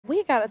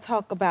we got to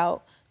talk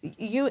about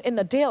you in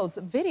Adele's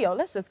video.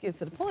 Let's just get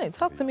to the point.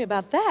 Talk to me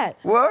about that.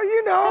 Well,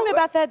 you know. Tell me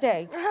about that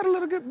day. I had a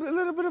little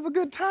bit of a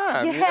good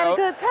time. You had a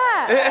good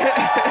time.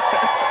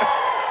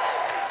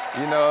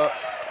 You know,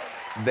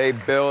 they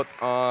built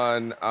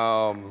on,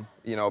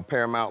 you know,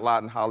 Paramount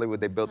lot in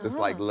Hollywood. They built this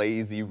like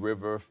lazy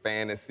river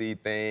fantasy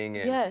thing.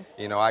 And,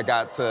 you know, I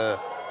got to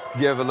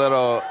give a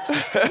little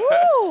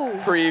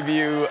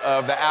preview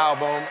of the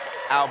album.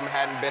 Album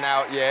hadn't been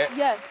out yet.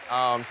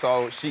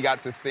 So she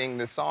got to sing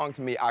this song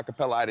to me a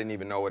cappella. I didn't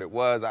even know what it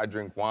was. I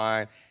drink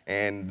wine,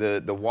 and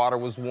the water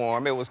was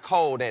warm. It was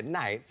cold at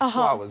night,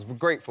 so I was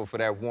grateful for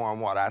that warm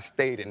water. I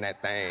stayed in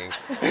that thing.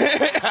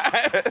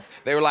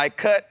 They were like,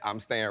 cut, I'm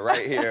staying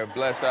right here.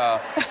 Bless y'all,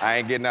 I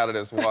ain't getting out of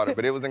this water.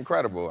 But it was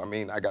incredible. I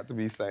mean, I got to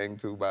be sang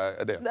to by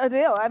Adele.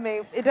 Adele, I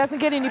mean, it doesn't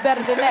get any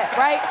better than that,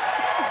 right?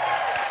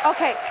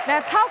 Okay,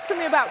 now talk to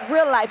me about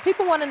real life.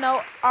 People want to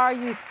know, are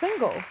you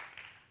single?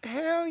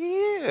 Hell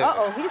yeah.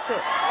 Uh-oh, he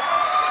said.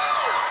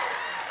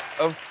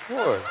 Of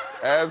course,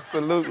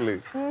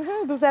 absolutely.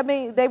 Does that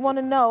mean they want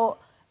to know,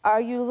 are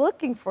you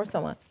looking for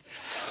someone?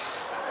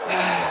 I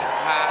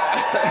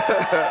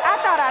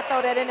thought I'd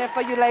throw that in there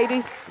for you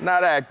ladies.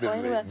 Not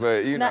actively,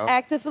 but you know. Not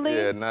actively?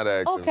 Yeah, not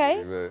actively.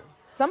 Okay. But...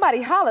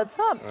 Somebody hollered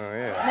something. Oh,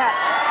 yeah. Now,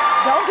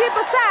 don't get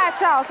beside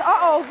y'all.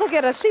 Uh-oh, look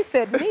at her. She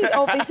said me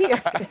over here.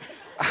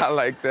 I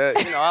like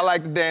that. You know, I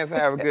like to dance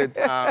and have a good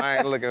time. I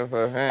ain't looking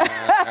for...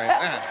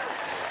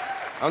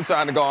 I'm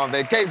trying to go on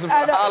vacation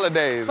for the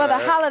holidays. For the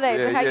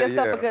holidays, and have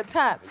yourself a good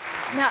time.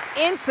 Now,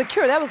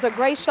 Insecure, that was a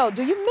great show.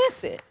 Do you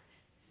miss it?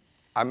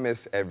 I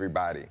miss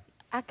everybody.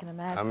 I can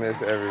imagine. I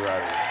miss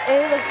everybody.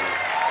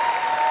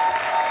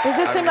 It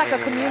just seemed like a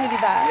community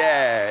vibe.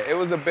 Yeah, it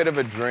was a bit of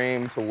a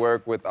dream to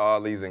work with all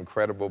these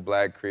incredible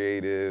Black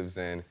creatives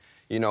and,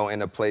 you know,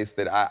 in a place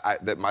that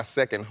that my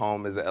second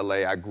home is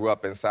LA. I grew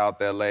up in South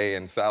LA,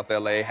 and South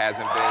LA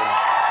hasn't been,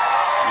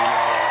 you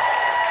know.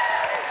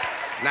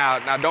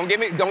 Now don't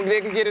get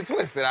it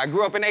twisted. I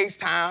grew up in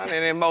H-Town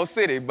and in Mo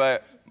City,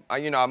 but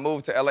you know, I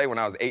moved to LA when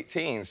I was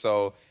 18,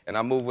 so, and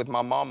I moved with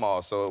my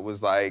mama, so it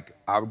was like,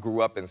 I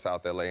grew up in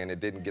South LA and it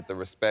didn't get the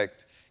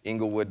respect.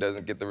 Inglewood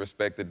doesn't get the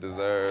respect it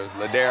deserves.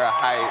 Ladera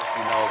Heights,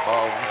 you know,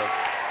 Baldwin.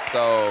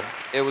 So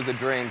it was a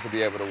dream to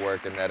be able to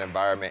work in that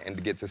environment and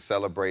to get to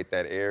celebrate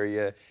that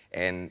area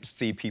and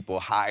see people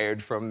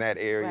hired from that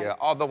area. Right.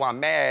 Although I'm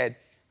mad,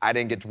 I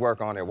didn't get to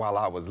work on it while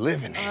I was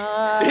living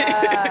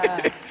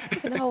there. You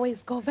can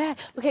always go back.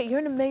 Okay, you're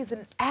an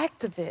amazing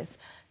activist.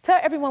 Tell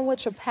everyone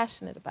what you're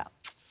passionate about.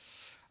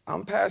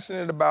 I'm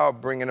passionate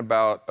about bringing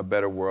about a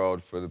better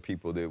world for the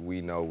people that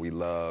we know we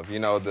love. You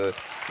know,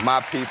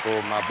 my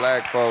people, my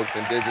Black folks,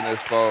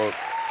 indigenous folks.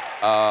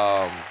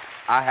 I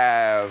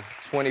have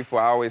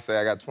 24, I always say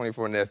I got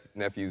 24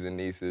 nephews and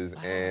nieces,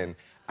 and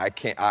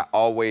I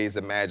always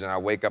imagine, I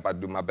wake up, I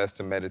do my best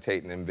to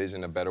meditate and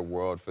envision a better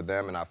world for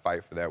them, and I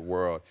fight for that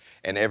world.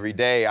 And every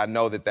day, I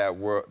know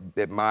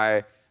that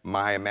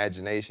my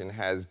imagination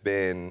has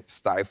been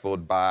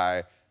stifled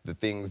by the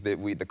things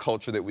that the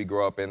culture that we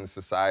grow up in,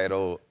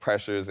 societal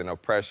pressures and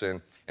oppression.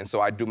 And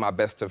so I do my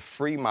best to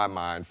free my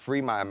mind,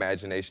 free my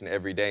imagination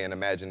every day and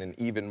imagine an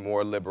even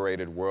more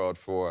liberated world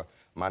for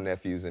my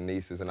nephews and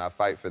nieces. And I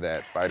fight for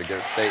that, fight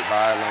against state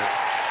violence,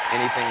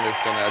 anything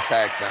that's gonna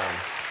attack them.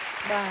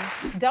 Wow.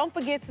 Don't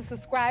forget to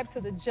subscribe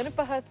to the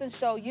Jennifer Hudson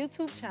Show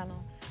YouTube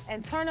channel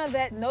and turn on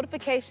that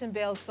notification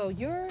bell so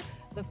you're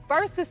the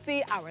first to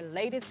see our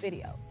latest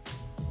videos.